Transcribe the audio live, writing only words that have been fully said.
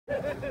Do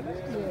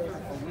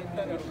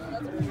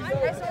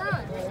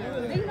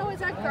you know what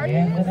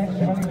tachycardia is?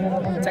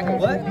 Tachy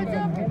what?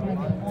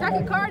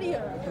 Tachycardia.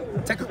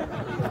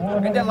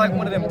 Ain't that like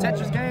one of them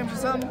Tetris games or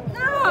something?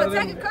 No,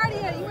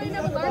 tachycardia. You ain't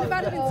never learned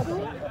about it in school?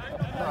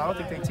 No, I don't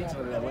think they teach us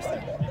that. What's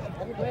that?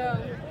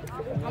 Well,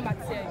 I'm about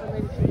to tell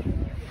you.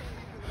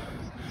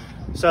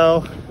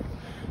 So,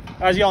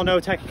 as y'all know,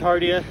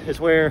 tachycardia is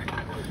where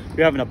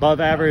you have an above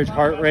average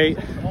heart rate,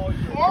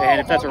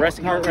 and if that's a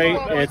resting heart rate,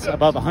 it's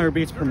above 100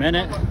 beats per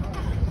minute.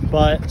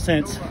 But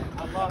since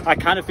I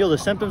kind of feel the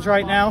symptoms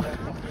right now,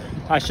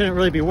 I shouldn't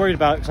really be worried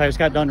about it because I just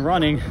got done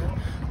running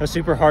a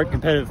super hard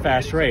competitive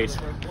fast race.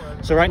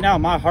 So right now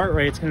my heart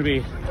rate's going to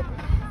be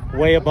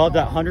way above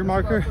that 100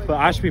 marker, but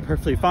I should be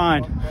perfectly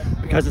fine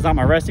because it's not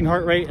my resting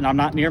heart rate and I'm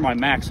not near my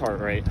max heart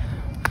rate.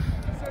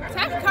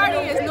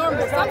 Tachycardia is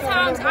normal.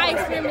 Sometimes I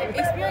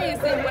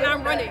experience it when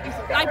I'm running.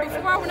 Like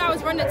before, when I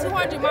was running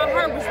 200, my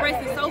heart was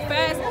racing so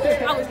fast.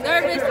 I was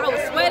nervous, I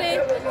was sweating.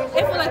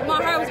 It felt like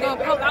my heart was going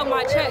to pump out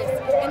my chest.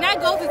 And that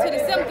goes into the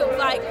symptoms.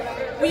 Like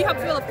when you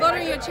feel a flutter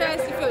in your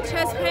chest, you feel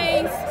chest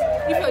pains,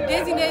 you feel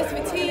dizziness,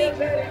 fatigue.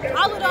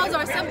 All of those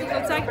are symptoms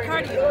of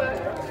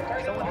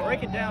tachycardia. So when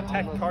breaking down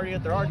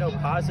tachycardia, there are no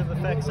positive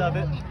effects of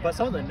it, but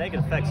some of the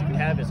negative effects you can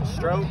have is a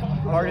stroke,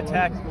 heart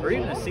attack, or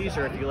even a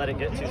seizure if you let it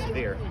get too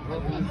severe.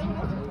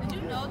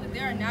 Did you know that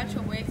there are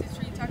natural ways to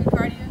treat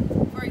tachycardia?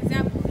 For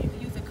example, you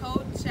can use a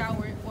cold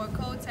shower or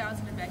cold towels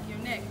in the back of your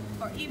neck,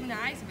 or even an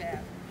ice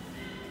bath.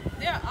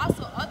 There are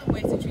also other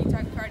ways to treat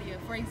tachycardia.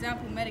 For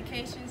example,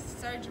 medications,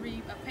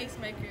 surgery, a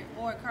pacemaker,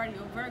 or a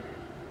cardioverter.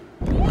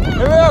 Here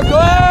we go,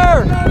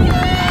 Claire!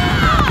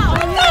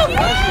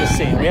 As you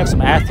see, we have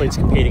some athletes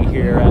competing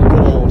here at good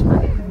old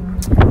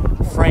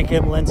Frank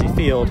M. Lindsay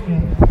Field.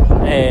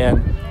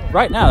 And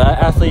right now, that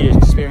athlete is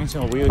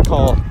experiencing what we would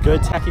call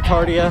good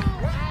tachycardia.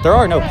 There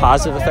are no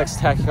positive effects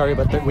of tachycardia,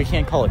 but we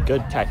can't call it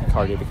good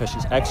tachycardia because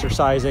she's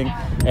exercising.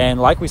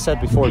 And like we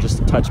said before, just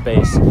to touch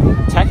base,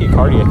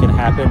 tachycardia can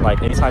happen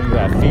like anytime you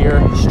have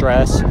fear,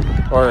 stress,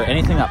 or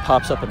anything that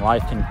pops up in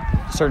life can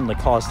certainly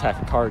cause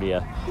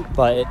tachycardia,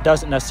 but it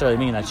doesn't necessarily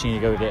mean that you need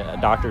to go get a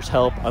doctor's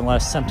help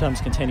unless symptoms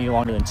continue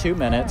longer than 2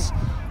 minutes,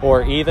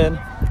 or even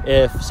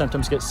if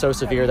symptoms get so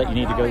severe that you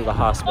need to go to the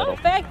hospital.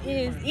 The fact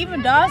is,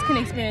 even dogs can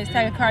experience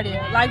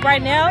tachycardia. Like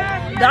right now,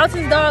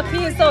 Dalton's dog,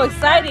 he is so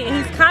excited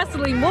and he's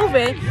constantly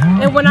moving,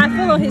 and when I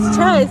feel on his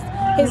chest,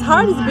 his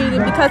heart is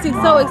beating because he's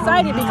so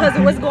excited because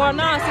of what's going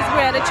on since we're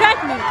at a track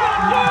meet.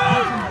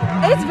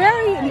 It's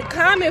very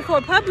common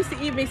for puppies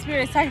to even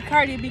experience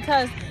tachycardia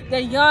because they're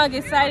young,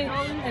 excited,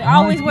 and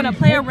always want to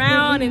play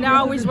around, and they're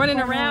always running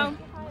around.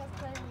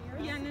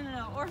 Yeah,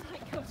 no. Or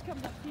like comes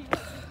up to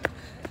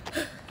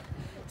you.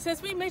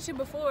 Since we mentioned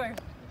before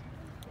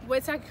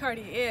what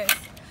tachycardia is,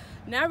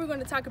 now we're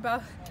going to talk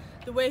about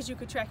the ways you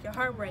can track your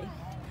heart rate,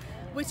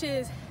 which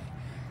is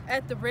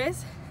at the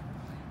wrist,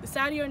 the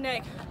side of your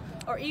neck,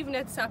 or even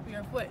at the top of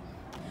your foot.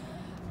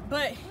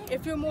 But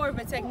if you're more of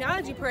a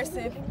technology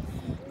person,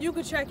 you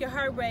can track your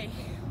heart rate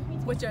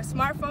with your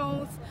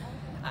smartphones,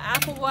 an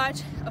Apple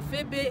Watch, a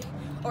Fitbit,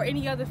 or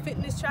any other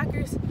fitness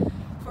trackers.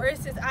 For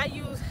instance, I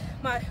use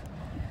my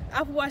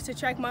Apple Watch to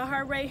track my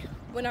heart rate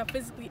when I'm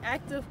physically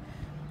active.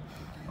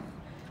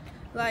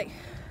 Like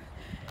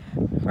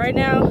right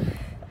now,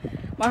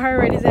 my heart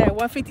rate is at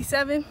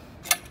 157.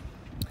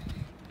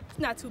 It's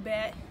not too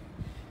bad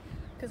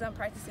because I'm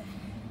practicing.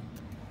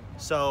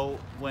 So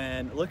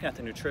when looking at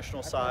the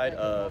nutritional side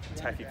of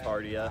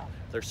tachycardia,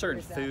 there's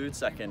certain foods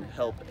that can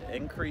help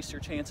increase your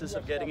chances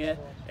of getting it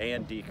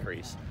and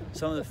decrease.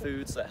 Some of the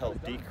foods that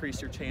help decrease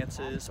your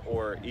chances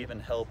or even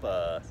help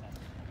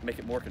make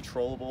it more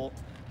controllable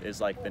is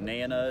like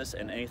bananas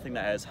and anything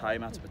that has high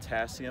amounts of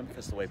potassium,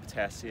 because the way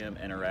potassium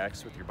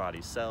interacts with your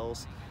body's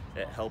cells,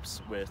 it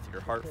helps with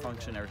your heart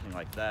function, everything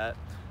like that.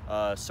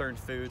 Certain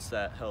foods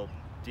that help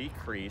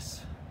decrease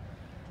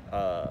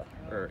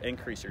or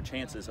increase your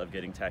chances of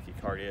getting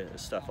tachycardia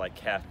is stuff like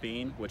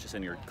caffeine, which is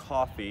in your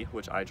coffee,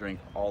 which I drink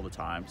all the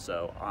time,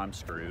 so I'm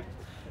screwed.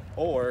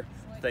 Or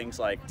things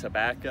like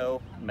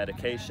tobacco,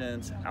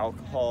 medications,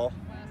 alcohol.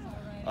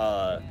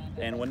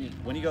 And when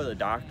you go to the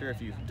doctor,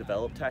 if you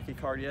develop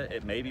tachycardia,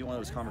 it may be one of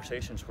those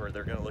conversations where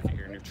they're going to look at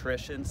your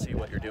nutrition, see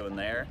what you're doing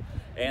there,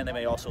 and they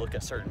may also look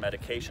at certain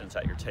medications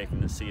that you're taking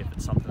to see if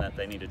it's something that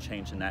they need to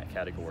change in that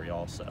category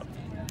also.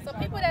 So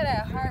people that are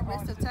at high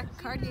risk of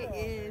tachycardia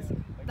is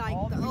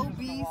like the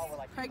obese,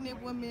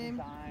 pregnant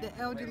women, the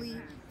elderly,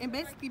 and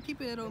basically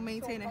people that don't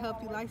maintain a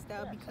healthy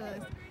lifestyle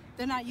because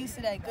they're not used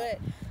to that good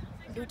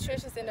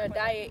nutrition in their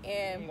diet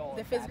and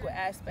the physical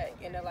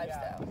aspect in their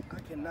lifestyle. I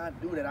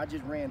cannot do that. I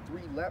just ran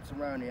 3 laps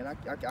around there, and I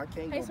can't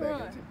go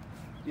back into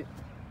it.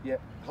 Yeah.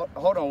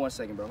 Hold on 1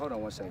 second, bro. Hold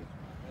on 1 second.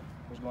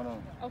 What's going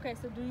on? Okay,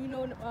 so do you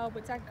know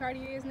what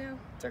tachycardia is now?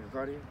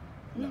 Tachycardia?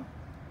 No.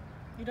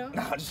 You don't?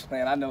 No, I'm just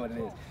playing. I know what it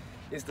is.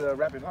 It's the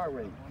rapid heart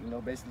rate,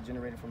 basically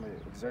generated from an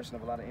exertion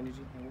of a lot of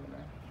energy and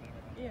whatnot.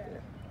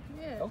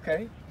 Yeah.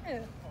 Okay. Yeah.